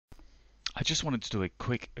I just wanted to do a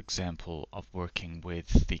quick example of working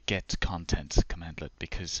with the get content commandlet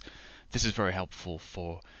because this is very helpful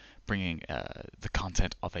for bringing the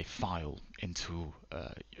content of a file into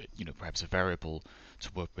perhaps a variable to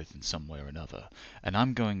work with in some way or another. And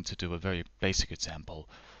I'm going to do a very basic example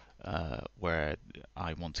where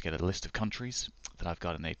I want to get a list of countries that I've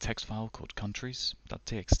got in a text file called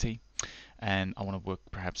countries.txt, and I want to work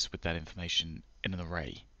perhaps with that information in an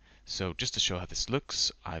array. So just to show how this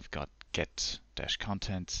looks, I've got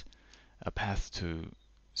get-content, a path to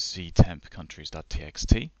ctemp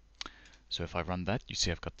countries.txt. So if I run that, you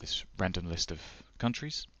see I've got this random list of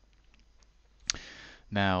countries.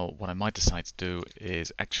 Now, what I might decide to do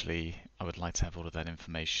is actually, I would like to have all of that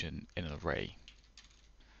information in an array.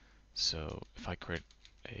 So if I create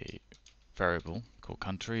a variable called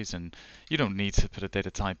countries, and you don't need to put a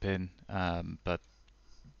data type in, but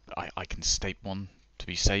I can state one to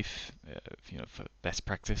be safe, for best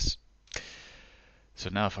practice. So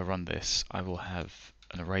now if I run this, I will have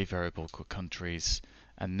an array variable called countries,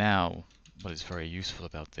 and now what is very useful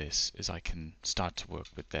about this is I can start to work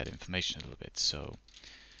with that information a little bit. So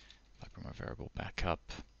if I bring my variable back up,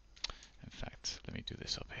 in fact, let me do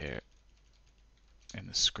this up here in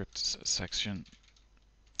the scripts section.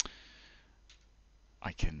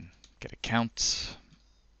 I can get a count,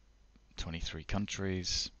 23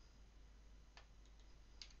 countries.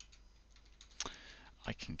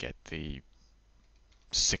 I can get the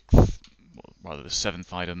the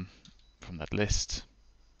seventh item from that list.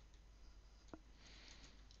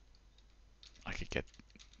 I could get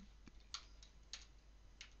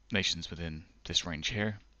nations within this range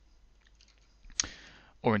here.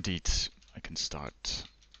 Or indeed, I can start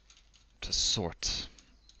to sort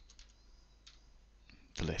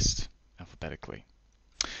the list alphabetically.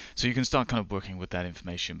 So you can start kind of working with that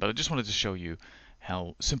information, but I just wanted to show you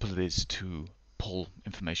how simple it is to pull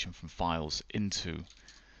information from files into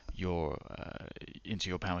your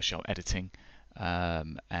PowerShell editing,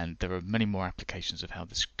 and there are many more applications of how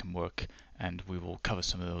this can work, and we will cover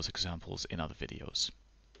some of those examples in other videos.